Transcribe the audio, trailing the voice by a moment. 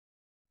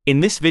In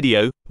this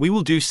video, we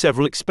will do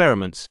several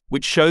experiments,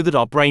 which show that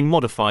our brain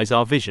modifies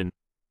our vision.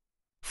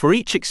 For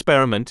each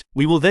experiment,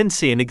 we will then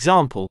see an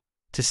example,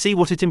 to see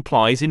what it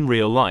implies in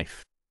real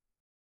life.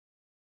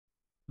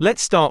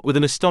 Let's start with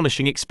an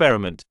astonishing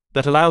experiment,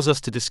 that allows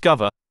us to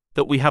discover,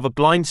 that we have a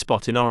blind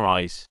spot in our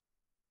eyes.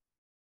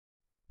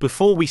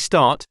 Before we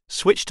start,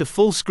 switch to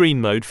full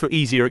screen mode for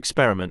easier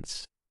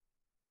experiments.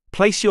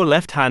 Place your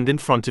left hand in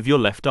front of your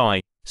left eye,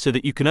 so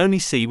that you can only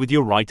see with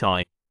your right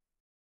eye.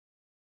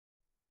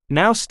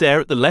 Now stare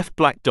at the left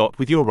black dot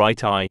with your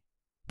right eye.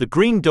 The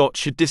green dot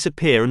should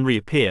disappear and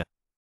reappear.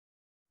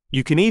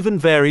 You can even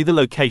vary the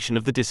location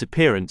of the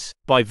disappearance,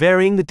 by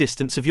varying the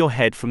distance of your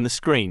head from the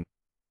screen.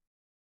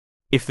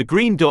 If the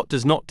green dot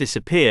does not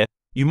disappear,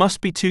 you must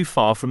be too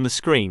far from the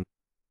screen.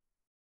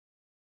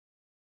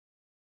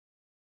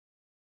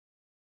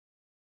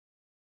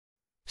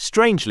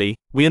 Strangely,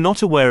 we are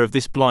not aware of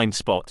this blind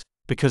spot,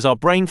 because our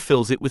brain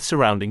fills it with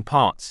surrounding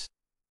parts.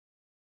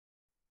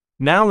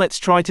 Now let's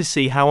try to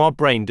see how our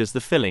brain does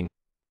the filling.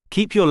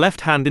 Keep your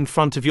left hand in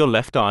front of your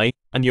left eye,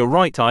 and your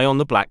right eye on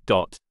the black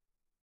dot.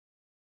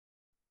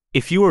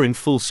 If you are in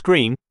full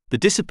screen, the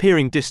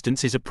disappearing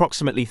distance is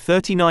approximately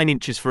 39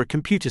 inches for a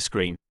computer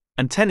screen,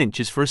 and 10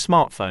 inches for a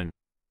smartphone.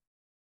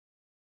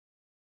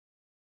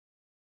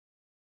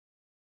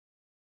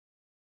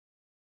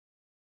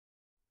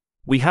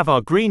 We have our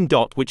green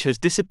dot which has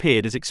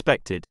disappeared as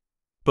expected.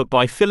 But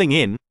by filling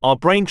in, our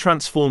brain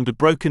transformed a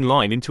broken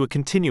line into a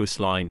continuous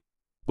line,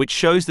 which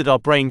shows that our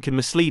brain can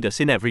mislead us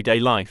in everyday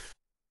life.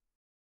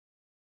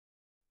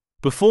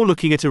 Before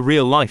looking at a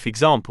real-life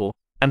example,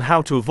 and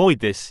how to avoid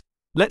this,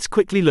 let's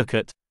quickly look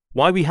at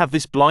why we have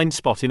this blind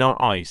spot in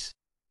our eyes.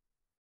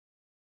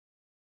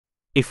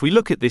 If we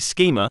look at this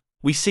schema,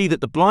 we see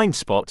that the blind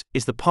spot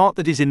is the part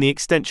that is in the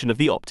extension of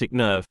the optic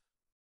nerve.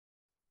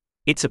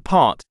 It's a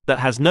part that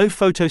has no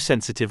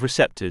photosensitive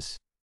receptors.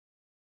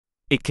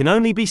 It can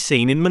only be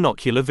seen in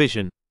monocular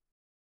vision.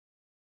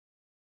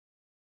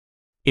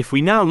 If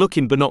we now look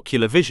in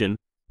binocular vision,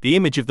 the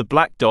image of the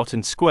black dot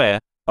and square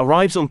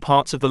arrives on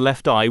parts of the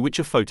left eye which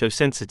are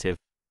photosensitive,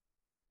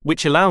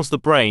 which allows the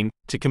brain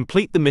to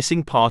complete the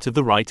missing part of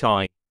the right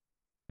eye.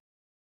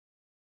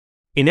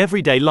 In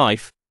everyday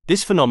life,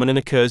 this phenomenon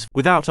occurs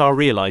without our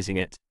realizing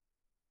it.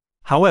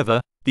 However,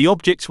 the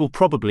objects will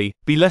probably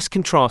be less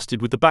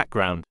contrasted with the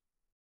background.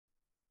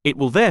 It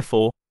will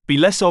therefore be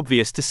less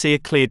obvious to see a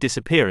clear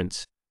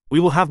disappearance. We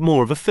will have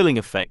more of a filling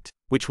effect,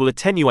 which will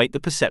attenuate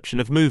the perception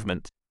of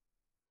movement.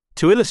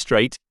 To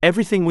illustrate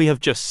everything we have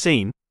just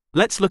seen,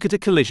 let's look at a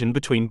collision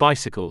between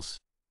bicycles.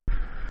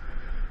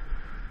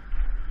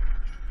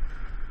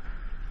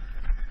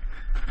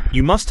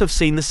 You must have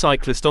seen the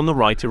cyclist on the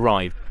right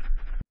arrive.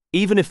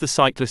 Even if the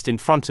cyclist in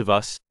front of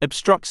us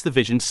obstructs the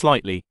vision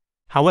slightly,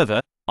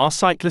 however, our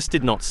cyclist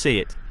did not see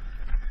it.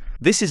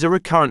 This is a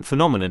recurrent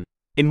phenomenon.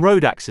 In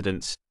road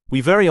accidents, we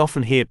very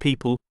often hear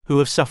people who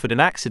have suffered an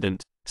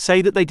accident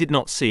say that they did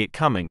not see it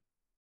coming.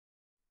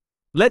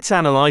 Let's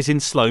analyze in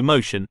slow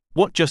motion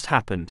what just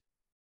happened.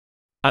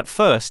 At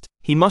first,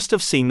 he must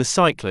have seen the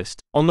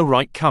cyclist on the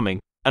right coming,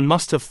 and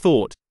must have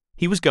thought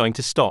he was going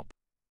to stop.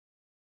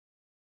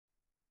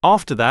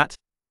 After that,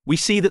 we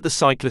see that the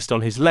cyclist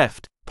on his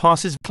left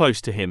passes close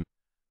to him.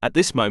 At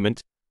this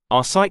moment,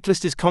 our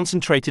cyclist is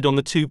concentrated on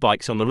the two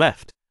bikes on the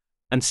left,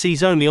 and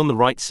sees only on the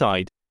right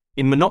side,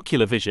 in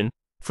monocular vision,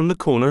 from the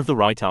corner of the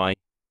right eye.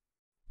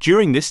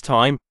 During this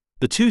time,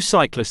 the two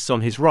cyclists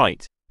on his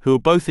right, who are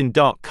both in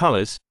dark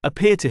colors,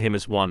 appear to him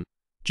as one,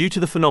 due to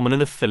the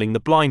phenomenon of filling the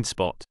blind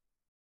spot.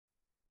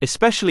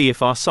 Especially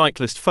if our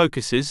cyclist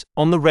focuses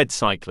on the red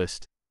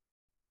cyclist.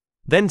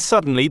 Then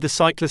suddenly the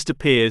cyclist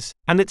appears,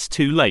 and it's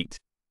too late.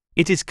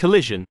 It is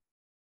collision.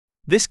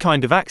 This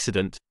kind of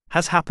accident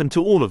has happened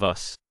to all of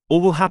us, or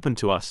will happen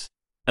to us,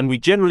 and we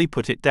generally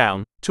put it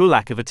down to a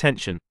lack of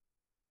attention.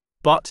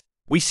 But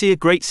we see a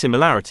great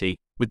similarity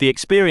with the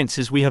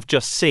experiences we have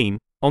just seen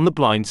on the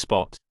blind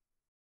spot.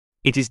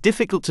 It is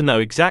difficult to know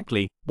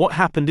exactly what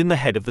happened in the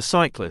head of the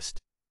cyclist.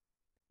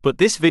 But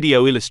this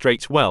video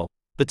illustrates well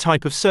the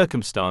type of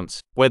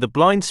circumstance where the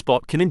blind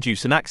spot can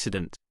induce an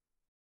accident.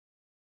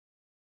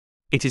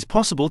 It is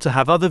possible to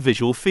have other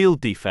visual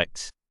field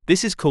defects.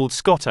 This is called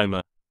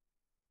scotoma.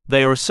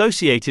 They are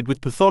associated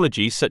with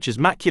pathologies such as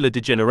macular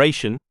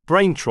degeneration,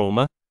 brain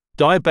trauma,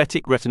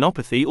 diabetic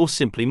retinopathy, or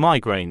simply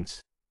migraines.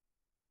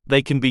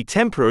 They can be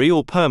temporary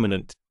or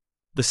permanent.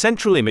 The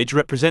central image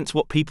represents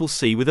what people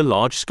see with a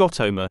large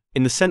scotoma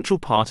in the central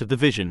part of the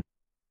vision.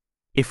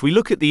 If we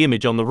look at the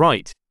image on the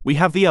right, we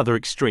have the other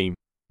extreme.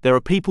 There are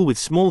people with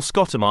small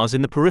scotomas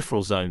in the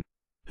peripheral zone,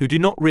 who do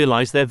not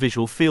realize their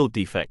visual field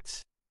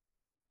defects.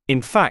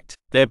 In fact,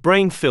 their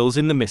brain fills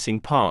in the missing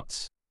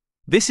parts.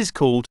 This is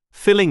called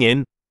filling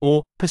in,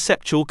 or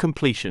perceptual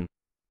completion.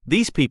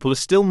 These people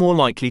are still more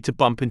likely to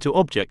bump into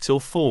objects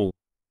or fall.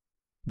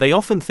 They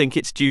often think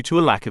it's due to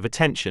a lack of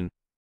attention.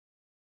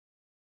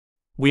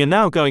 We are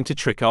now going to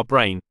trick our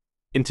brain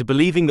into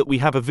believing that we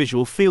have a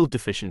visual field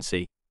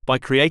deficiency by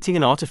creating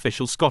an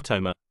artificial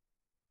scotoma.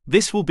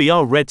 This will be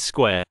our red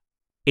square.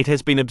 It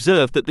has been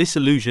observed that this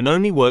illusion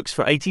only works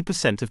for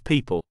 80% of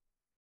people.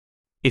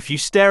 If you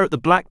stare at the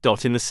black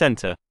dot in the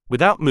center,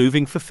 without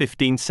moving for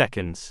 15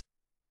 seconds,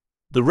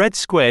 the red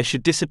square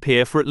should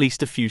disappear for at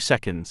least a few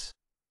seconds.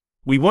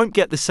 We won't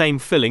get the same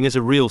feeling as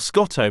a real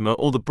scotoma,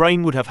 or the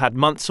brain would have had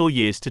months or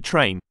years to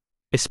train,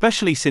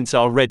 especially since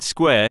our red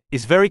square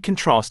is very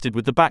contrasted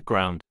with the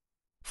background.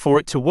 For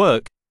it to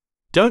work,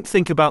 don't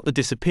think about the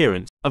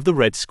disappearance of the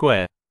red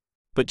square,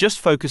 but just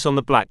focus on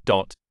the black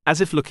dot,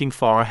 as if looking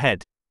far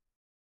ahead.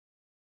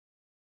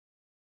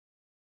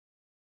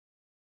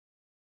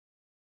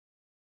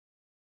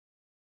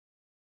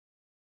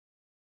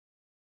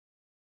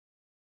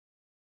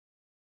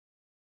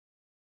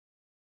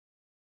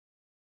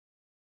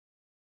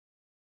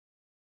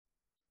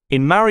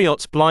 In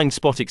Mariotte's blind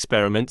spot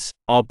experiments,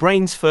 our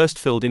brains first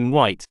filled in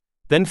white,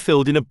 then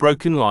filled in a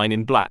broken line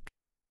in black.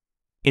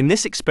 In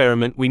this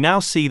experiment, we now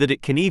see that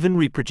it can even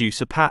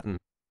reproduce a pattern.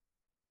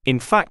 In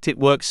fact, it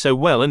works so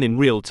well and in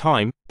real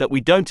time that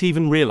we don't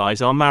even realize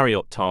our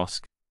Mariotte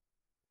task.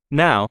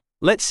 Now,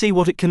 let's see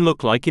what it can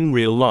look like in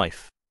real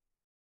life.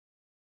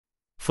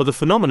 For the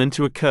phenomenon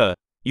to occur,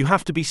 you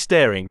have to be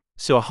staring,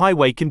 so a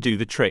highway can do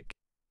the trick.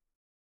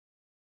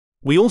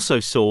 We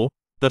also saw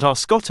that our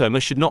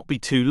scotoma should not be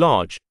too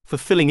large for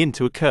filling in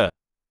to occur,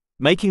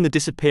 making the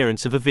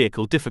disappearance of a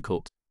vehicle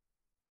difficult.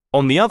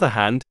 On the other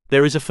hand,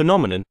 there is a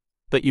phenomenon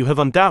that you have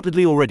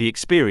undoubtedly already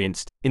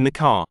experienced in the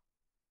car.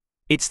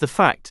 It's the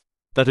fact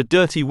that a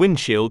dirty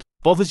windshield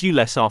bothers you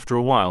less after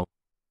a while.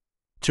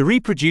 To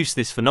reproduce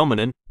this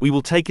phenomenon, we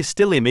will take a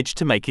still image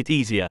to make it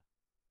easier.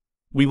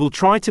 We will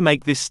try to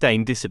make this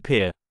stain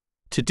disappear.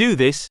 To do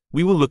this,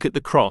 we will look at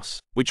the cross,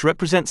 which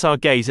represents our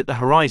gaze at the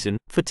horizon,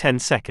 for 10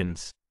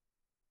 seconds.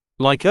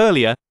 Like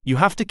earlier, you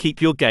have to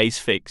keep your gaze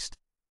fixed.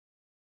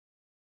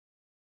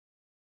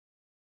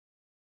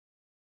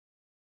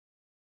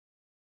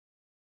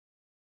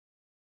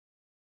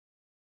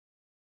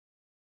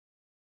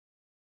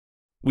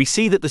 We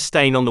see that the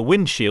stain on the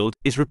windshield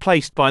is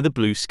replaced by the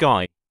blue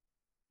sky.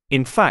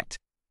 In fact,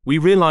 we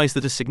realize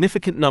that a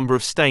significant number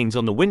of stains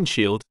on the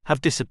windshield have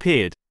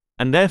disappeared,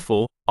 and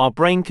therefore, our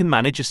brain can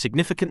manage a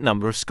significant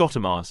number of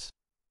scotomas.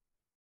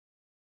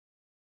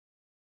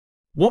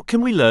 What can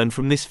we learn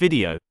from this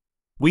video?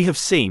 We have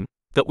seen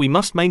that we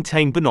must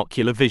maintain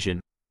binocular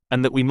vision,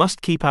 and that we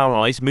must keep our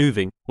eyes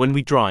moving when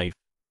we drive.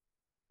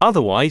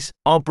 Otherwise,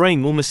 our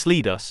brain will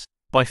mislead us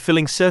by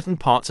filling certain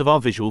parts of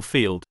our visual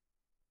field.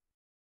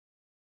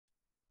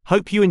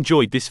 Hope you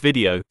enjoyed this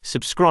video.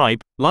 Subscribe,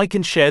 like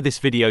and share this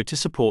video to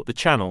support the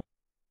channel.